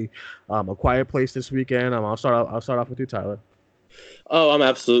to see A Quiet Place this weekend? I'll start off with you, Tyler. Oh, I'm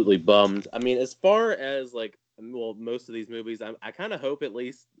absolutely bummed. I mean, as far as like, well, most of these movies, I kind of hope at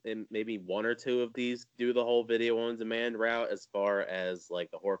least in maybe one or two of these do the whole video on demand route. As far as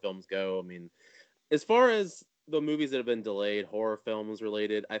like the horror films go, I mean, as far as the movies that have been delayed, horror films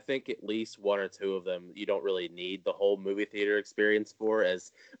related, I think at least one or two of them you don't really need the whole movie theater experience for.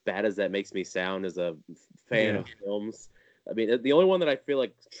 As bad as that makes me sound as a fan Yeah. of films, I mean, the only one that I feel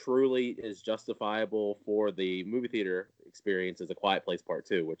like truly is justifiable for the movie theater experience is A Quiet Place Part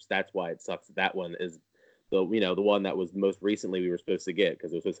 2, which that's why it sucks. That one is the one that was most recently we were supposed to get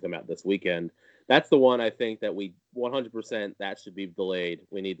because it was supposed to come out this weekend. That's the one I think that we 100% that should be delayed.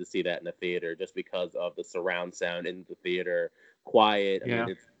 We need to see that in the theater just because of the surround sound in the theater. Quiet. I Yeah.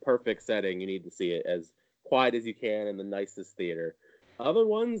 mean, it's perfect setting. You need to see it as quiet as you can in the nicest theater. Other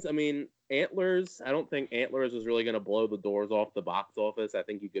ones, I mean, Antlers. I don't think Antlers is really going to blow the doors off the box office. I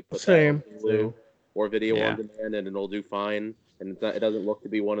think you could put that on Same. Hulu or video on Yeah. demand, and it'll do fine. And it doesn't look to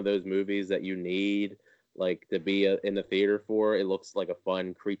be one of those movies that you need like to be in the theater for. It looks like a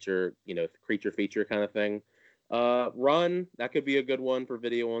fun creature feature kind of thing. Run, that could be a good one for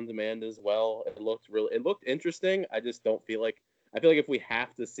video on demand as well. It looked interesting. I just don't feel like I feel like if we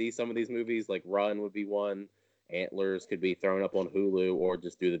have to see some of these movies, like Run would be one. Antlers could be thrown up on Hulu or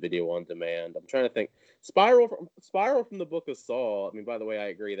just do the video on demand. I'm trying to think. Spiral from the Book of Saw. I mean, by the way, I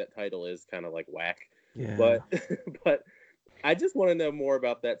agree that title is kind of like whack, Yeah. but but I just want to know more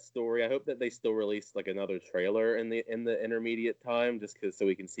about that story. I hope that they still release like another trailer in the intermediate time, just because so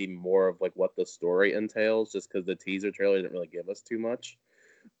we can see more of like what the story entails. Just because the teaser trailer didn't really give us too much,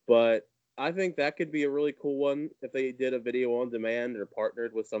 but I think that could be a really cool one if they did a video on demand or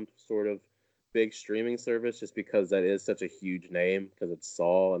partnered with some sort of big streaming service. Just because that is such a huge name because it's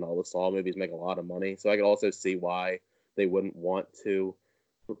Saw and all the Saw movies make a lot of money. So I could also see why they wouldn't want to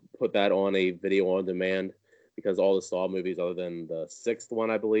put that on a video on demand because all the Saw movies, other than the sixth one,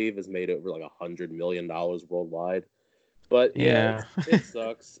 I believe, has made over like $100 million worldwide. But yeah, Yeah. it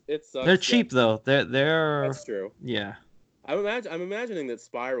sucks. It sucks. They're cheap though. They're That's true. yeah. I'm imagining that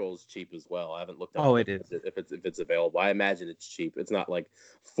Spiral's cheap as well. I haven't looked up Oh, it is. if it's available. I imagine it's cheap. It's not like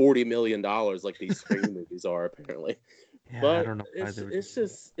 $40 million like these Scream movies are apparently. Yeah, I But don't know why they would.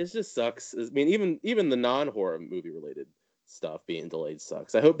 it just sucks. I mean, even the non-horror movie related stuff being delayed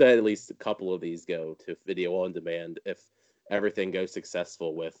sucks. I hope that at least a couple of these go to video on demand if everything goes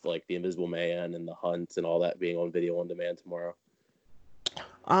successful with like The Invisible Man and The Hunt and all that being on video on demand tomorrow.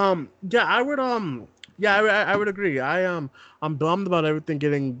 Yeah, I would agree. I'm bummed about everything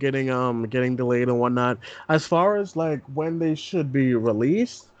getting delayed and whatnot. As far as like when they should be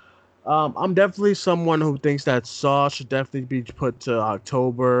released, I'm definitely someone who thinks that Saw should definitely be put to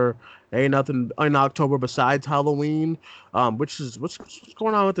October. Ain't nothing in October besides Halloween. What's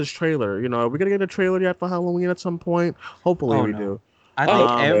going on with this trailer? Are we gonna get a trailer yet for Halloween at some point? Hopefully Oh we no. do. I I think hope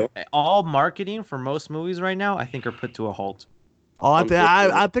Um, so. all marketing for most movies right now, I think, are put to a halt. Oh,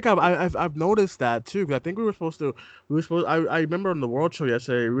 Unfortunately. I think I've noticed that too. 'Cause I think I remember on the World Show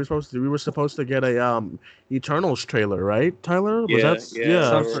yesterday we were supposed to get a Eternals trailer, right? Tyler, was that Yeah. They yeah?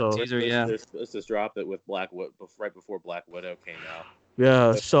 Some were sort of So teaser, yeah. let's just drop it with right before Black Widow came out.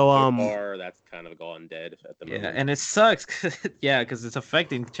 yeah, So, so so far, that's kind of gone dead at the Yeah, moment. and it sucks. Yeah, because it's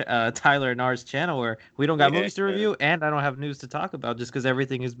affecting Tyler and ours channel where we don't got Yeah. movies to review and I don't have news to talk about just because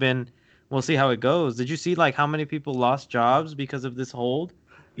everything has been. We'll see how it goes. Did you see like how many people lost jobs because of this hold?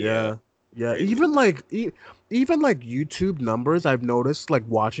 Yeah. yeah, yeah. Crazy. Even like YouTube numbers, I've noticed like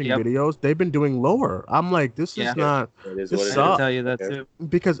watching Yep. videos, they've been doing lower. I'm like, this is Yeah, not It is this what I it could is. sucks tell you that Okay. too.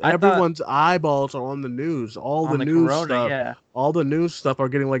 because I thought everyone's eyeballs are on the news. on the Corona, yeah. All the news stuff are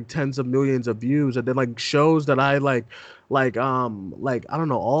getting like tens of millions of views, and then like shows that I like I don't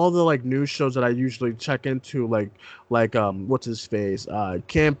know, all the like news shows that I usually check into, what's his face,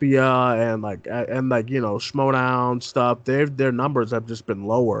 Campia and like Schmodown stuff. Their numbers have just been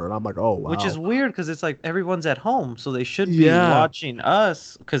lower, and I'm like, oh Which is wow, weird because it's like everyone's at home, so they should be yeah. watching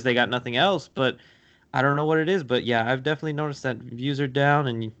us because they got nothing else. But I don't know what it is. But yeah, I've definitely noticed that views are down,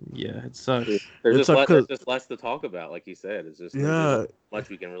 and yeah, it sucks. It's like There's 'cause just less to talk about, like you said. There's just yeah, not much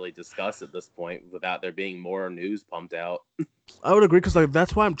we can really discuss at this point without there being more news pumped out. I would agree because like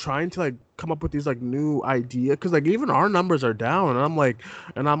that's why I'm trying to like come up with these like new idea because like even our numbers are down and I'm like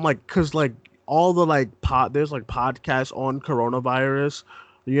because like all the like there's like podcasts on coronavirus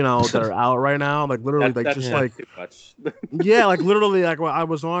that are out right now like literally like just Yeah. That's like too much. yeah, like literally, like when I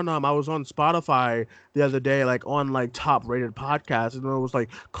was on Spotify the other day, like on like top rated podcasts, and it was like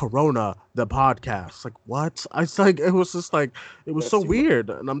Corona the podcast. Like what? I was like, it was just like it was That's so too much. weird,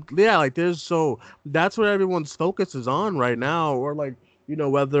 and yeah, like that's what everyone's focus is on right now, or like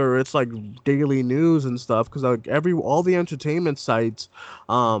whether it's like daily news and stuff, because like all the entertainment sites,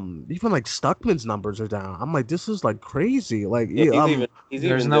 even like Stuckman's numbers are down. I'm like, this is like crazy. Like Yeah, yeah, he's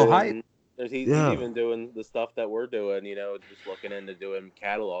There's even no hype. doing he's yeah. even doing the stuff that we're doing. Just looking into doing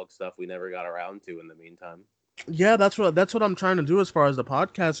catalog stuff we never got around to in the meantime. Yeah, that's what I'm trying to do as far as the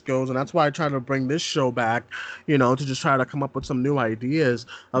podcast goes, and that's why I try to bring this show back, to just try to come up with some new ideas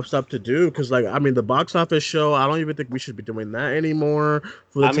of stuff to do. Because, like, I mean, the box office show, I don't even think we should be doing that anymore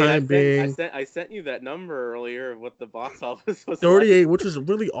for the I mean, time being. I sent you that number earlier of what the box office was like. 38, which was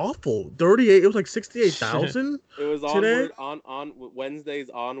really awful. 38, it was like 68,000 It was today. on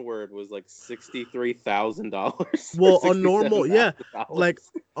Wednesday's onward was like $63,000 or Well, a sixty-seven normal, yeah, thousand like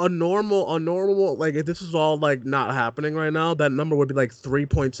dollars. a normal, like if this is all like not happening right now, that number would be like 3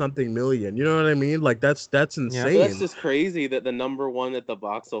 point something million. You know what I mean? Like that's Yep. But that's insane. just crazy that the number one at the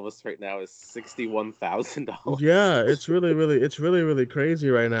box office right now is $61,000. Yeah, it's really crazy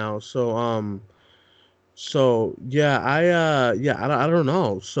right now. So yeah, I don't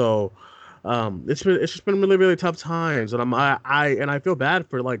know. So it's just been really tough times, and I feel bad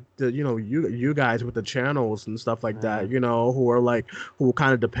for like the you guys with the channels and stuff like that, Yeah. who are like who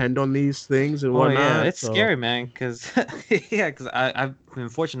kind of depend on these things and Oh yeah, whatnot. it's So scary, man. Cause yeah, cause I've been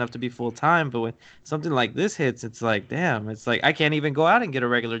fortunate enough to be full time, but when something like this hits, it's like, damn, it's like I can't even go out and get a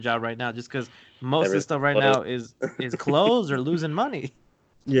regular job right now, just cause most of the Everything's stuff right closed. now is closed or losing money.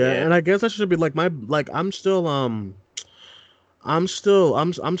 yeah, Yeah. and I guess that should be like my like I'm still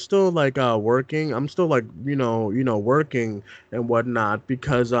like working. I'm still like working and whatnot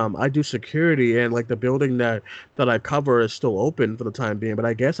because I do security and like the building that I cover is still open for the time being. But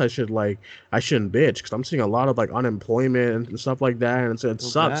I guess I shouldn't bitch because I'm seeing a lot of like unemployment and stuff like that, and it Feel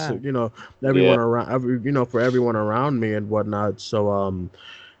sucks. bad. Yeah. For everyone around me and whatnot. So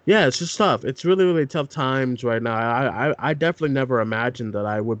yeah, it's just tough. It's really tough times right now. I definitely never imagined that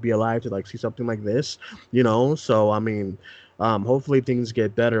I would be alive to like see something like this, So I mean, hopefully things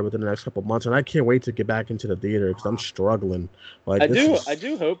get better within the next couple months, and I can't wait to get back into the theater because I'm struggling. Like this I is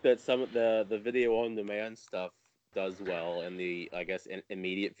do hope that some of the video on demand stuff does well in the, I guess,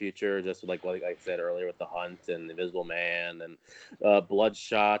 immediate future. Just like I said earlier with the Hunt and Invisible Man and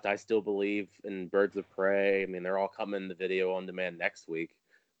Bloodshot. I still believe in Birds of Prey. I mean, they're all coming to video on demand next week.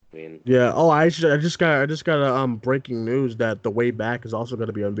 I mean, yeah. Oh, I just got a breaking news that The Way Back is also going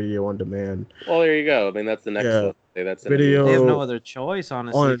to be on video on demand. well, there you go. I mean, that's the next Yeah, one. That's in They have no video other choice,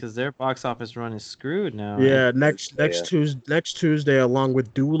 honestly, on because their box office run is screwed now, right? yeah, next yeah. Tuesday, along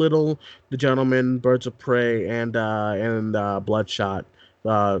with Doolittle, The Gentleman, Birds of Prey, and Bloodshot.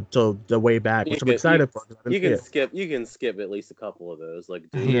 So The Way Back, You which I'm can you, excited for 'cause I didn't see it. you can skip at least a couple of those, like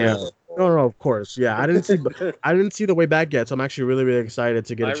Yeah, Yeah. Doolittle. no, of course, yeah. I didn't see The Way Back yet, so I'm actually really excited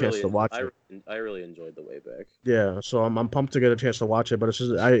to get a chance to watch it. I really enjoyed The Way Back. Yeah, so I'm pumped to get a chance to watch it, but it's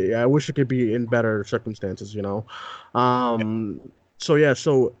just I wish it could be in better circumstances. Um, so yeah,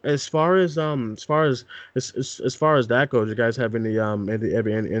 so as far as that goes, you guys have any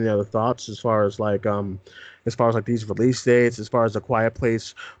other thoughts as far as like these release dates, as far as The Quiet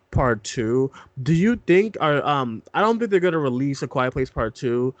Place Part Two? Do you think are I don't think they're gonna release A Quiet Place Part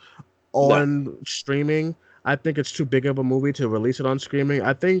Two No, on streaming. I think it's too big of a movie to release it on streaming. Oh.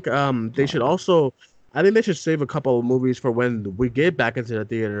 I think they should save a couple of movies for when we get back into the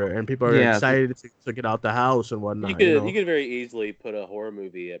theater and people are Yeah. excited to get out the house and whatnot, you could very easily put a horror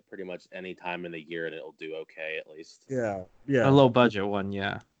movie at pretty much any time in the year and it'll do okay at least. Yeah, A yeah, low budget one,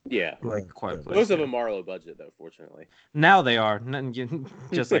 yeah. Yeah. yeah, Like Quiet yeah. Place, Most of yeah. them are low budget though, fortunately. Now they are.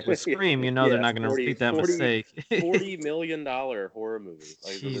 Just like with Scream, they're Yeah, not going to repeat that mistake. $40 million horror movie.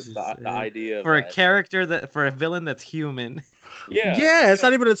 Like Jesus. the idea of For a that. character for a villain that's human. Yeah. Yeah, it's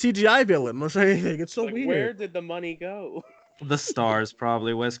not even a CGI villain or anything. It's so Like where weird. did the money go? The stars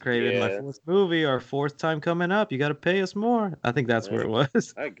probably Wes Craven, my Yeah. fourth movie, our fourth time coming up. You got to pay us more. I think that's where it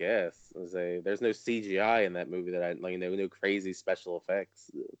was. I guess. There's no CGI in that movie that I like. No crazy special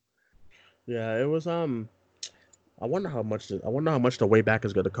effects. Yeah, it was I wonder how much the way back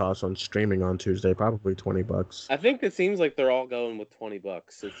is going to cost on streaming on Tuesday. Probably $20. I think it seems like they're all going with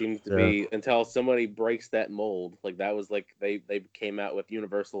 $20. It seems to Yeah. be until somebody breaks that mold. Like that was like they came out with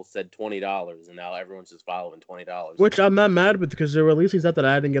Universal said $20, and now everyone's just following $20. Which I'm not mad with because they're releasing stuff that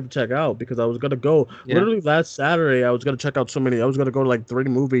I didn't get to check out because I was gonna go Yeah. literally last Saturday. I was gonna check out so many. I was gonna go to like 3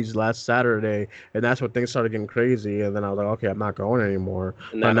 movies last Saturday, and that's when things started getting crazy. And then I was like, okay, I'm not going anymore.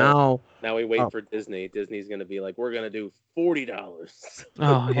 And But now, now we oh, wait for Disney. Disney's gonna be like, we're gonna do $40.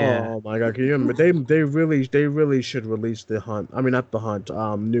 Oh, yeah. oh my god, can you? They really should release the Hunt. I mean, not the Hunt.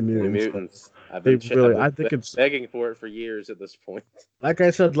 New New Mutants. Mutants. They really. I think it's Begging for it for years at this point. like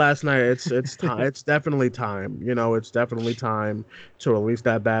I said last night. It's time. It's definitely time. It's definitely time to release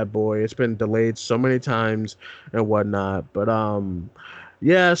that bad boy. It's been delayed so many times and whatnot. But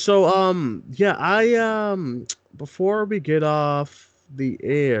yeah. So yeah. I before we get off the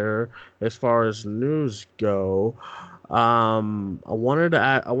air, as far as news go, I wanted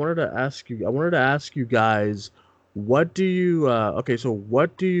to ask you guys, what do you okay, so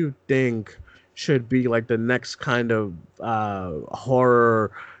what do you think should be like the next kind of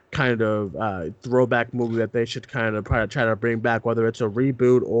horror kind of throwback movie that they should kind of try to bring back, whether it's a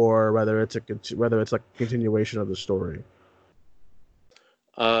reboot or whether it's like a continuation of the story.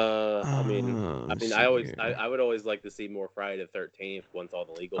 I Let's mean, see here. I would always like to see more Friday the 13th once all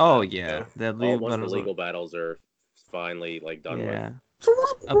the legal Oh battles yeah, go. that All legal once the battles. legal battles are finally like done with. Yeah.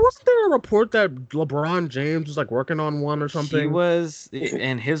 Uh, Wasn't there a report that LeBron James was like working on one or he something? was,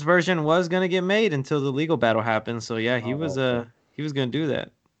 and his version was gonna get made until the legal battle happened. So yeah, Oh, he was gonna do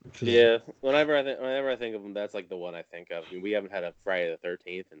that. because Yeah, whenever I think of them, that's like the one I think of. I mean, we haven't had a Friday the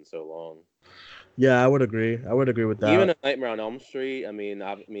 13th in so long. yeah, I would agree. I would agree with Even that. a Nightmare on Elm Street. I mean,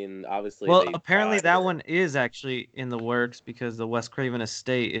 obviously Well, they apparently died that or one is actually in the works because the Wes Craven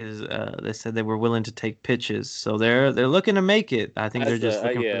estate is. They said they were willing to take pitches, so they're looking to make it. I think they're that's just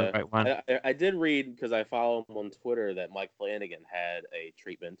looking for the yeah. right one. I did read because I follow him on Twitter that Mike Flanagan had a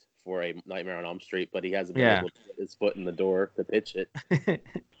treatment for a Nightmare on Elm Street, but he hasn't been Yeah. able to get his foot in the door to pitch it.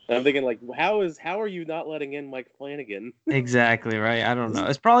 And I'm thinking like, how are you not letting in Mike Flanagan? Exactly right. I don't know.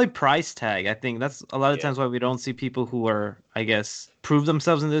 It's probably price tag. I think that's a lot of Yeah, times why we don't see people who are, I guess, prove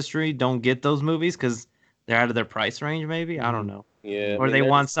themselves in the industry don't get those movies because they're out of their price range. Maybe I don't Mhm. know, yeah. I or mean, they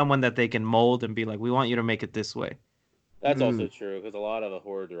want that's someone that they can mold and be like, we want you to make it this way. That's also Mhm. true because a lot of the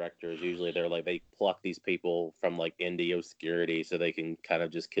horror directors usually they're like they pluck these people from like indie obscurity so they can kind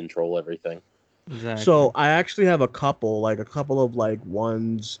of just control everything. So Exactly. I actually have a couple of like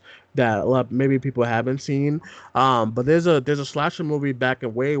ones that maybe people haven't seen. But there's a slasher movie back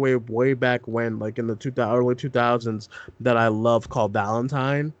in way back when, like in the early 2000s, that I love called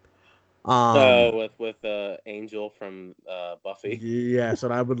Valentine. Um, With Angel from Buffy. yes,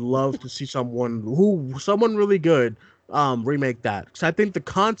 and I would love to see someone really good remake that, because I think the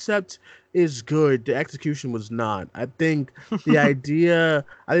concept is good, the execution was not. I think the idea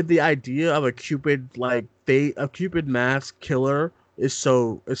of a Cupid mask killer is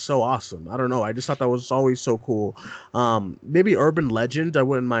so awesome. I don't know. I just thought that was always so cool. Maybe urban legend. I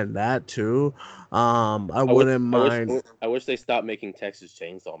wouldn't mind that too. I I wish wouldn't mind. I wish they stopped making Texas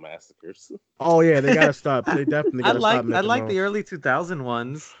Chainsaw Massacres. Oh yeah, they gotta stop. They definitely gotta stop I making like those. the early 2000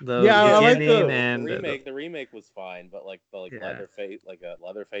 ones, the Yeah, I Yeah, like beginning the. and the remake was fine, but like yeah. Leatherface like a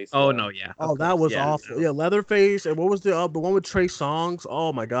Leatherface Oh one. no, yeah, of Oh, that course, was yeah. awful. Yeah, Leatherface, and what was the one with Trey Songz?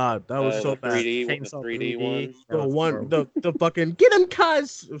 Oh my God, that was so bad. The Chainsaw 3D 3D. one. That was horrible. The fucking get him,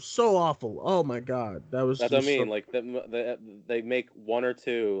 cuz it was so awful. Oh my God, that was That's what I just so. mean. Like they make one or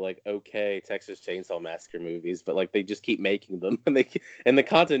two like okay Texas Chainsaw Massacre movies, but like they just keep making them, and the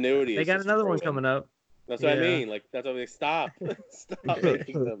continuity They is got just another one ruined. coming up. That's what I Yeah. mean. Like that's what they stop, stop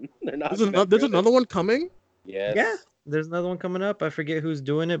making them. They're not There's that good. another one coming. Yeah. Yes. There's another one coming up. I forget who's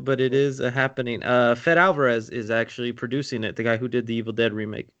doing it, but it is happening. Fed Alvarez is actually producing it, the guy who did the Evil Dead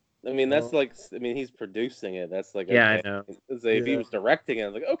remake. I mean that's Oh like I mean he's producing it. That's like Yeah, I okay. know. If he yeah. was directing it, I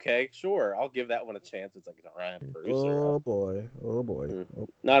was like okay, sure, I'll give that one a chance. It's like an Ryan producer. Oh boy. Oh boy. Hmm. Oh.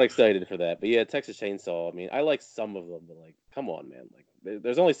 Not excited for that, but yeah, Texas Chainsaw. I mean, I like some of them, but like, come on, man! Like,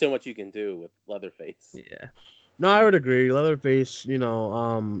 there's only so much you can do with Leatherface. Yeah. No, I would agree. Leatherface, yeah,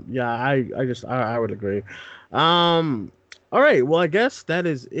 I would agree. Um, all right, well, I guess that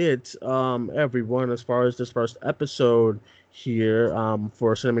is it, everyone, as far as this first episode here,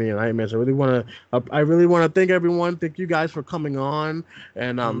 for Cinemania Nightmares. I really want to thank everyone. Thank you guys for coming on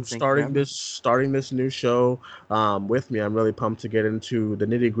and Thank you for having me. starting this new show with me. I'm really pumped to get into the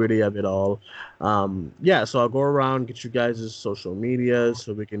nitty gritty of it all. Yeah, so I'll go around, get you guys' social media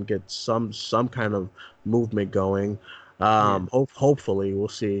so we can get some kind of movement going. Yeah. Hopefully we'll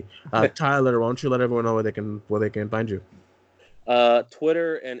see. Tyler, why don't you let everyone know where they can find you?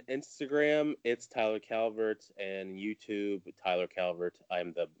 Twitter and Instagram, it's Tyler Calvert, and YouTube, Tyler Calvert.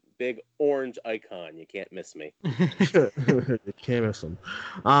 I'm the big orange icon. You can't miss me. You can't miss them.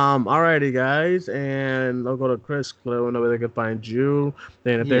 Alrighty, guys, and I'll go to Chris. Let everyone know where they can find you.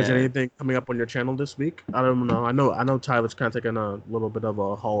 And if there's Yeah. anything coming up on your channel this week, I don't know. I know Tyler's kind of taking a little bit of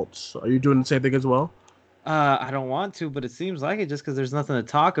a halt. So are you doing the same thing as well? I don't want to, but it seems like it just because there's nothing to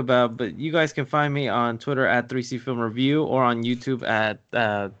talk about. But you guys can find me on Twitter at 3C Film Review or on YouTube at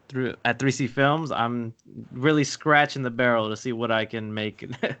 3C Films. I'm really scratching the barrel to see what I can make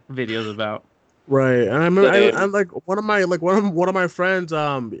videos about. Right, and I remember I Same. like one of my friends,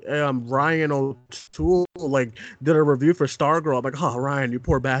 Ryan O'Toole, like did a review for Stargirl. I'm like, oh Ryan, you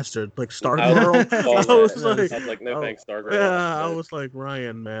poor bastard, like I Stargirl. saw I was that. like, I was like, no oh thanks, Stargirl. yeah, I But was like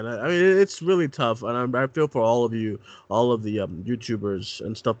Ryan, man. I mean, it's really tough, and I feel for all of you, all of the YouTubers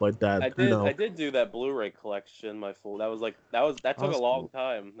and stuff like that. You I know, did do that Blu-ray collection. My full that was like that took a that's long cool.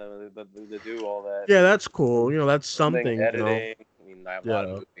 time to do all that. Yeah, that's cool. You know, that's Filming, something. You know, editing. I mean, I have a lot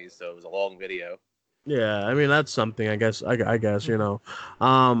of yeah. movies, so it was a long video. Yeah, I mean that's something. I guess. I guess you know.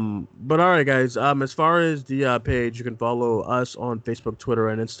 But all right, guys. As far as the page, you can follow us on Facebook, Twitter,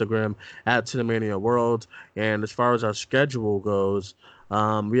 and Instagram at Cinemania World. And as far as our schedule goes,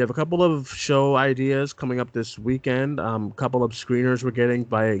 we have a couple of show ideas coming up this weekend. A couple of screeners we're getting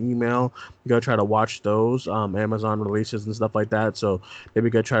via email. We gotta try to watch those. Amazon releases and stuff like that. So maybe we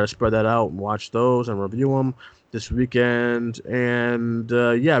gotta try to spread that out and watch those and review them this weekend. And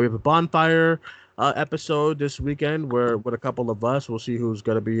yeah, we have a bonfire episode this weekend where with a couple of us. We'll see who's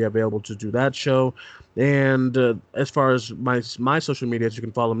going to be available to do that show. And as far as my social medias, you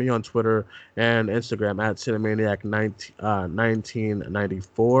can follow me on Twitter and Instagram at Cinemaniac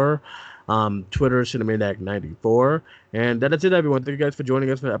 1994. Twitter Cinemaniac 94. And that is it, everyone. Thank you guys for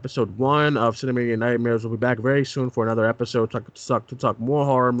joining us for episode 1 of Cinemania Nightmares. We'll be back very soon for another episode to talk more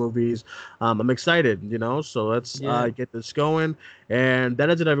horror movies. I'm excited, you know. So let's Yeah. get this going. And that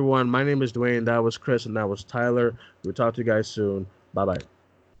is it, everyone. My name is Dwayne. That was Chris, and that was Tyler. We'll talk to you guys soon. Bye bye.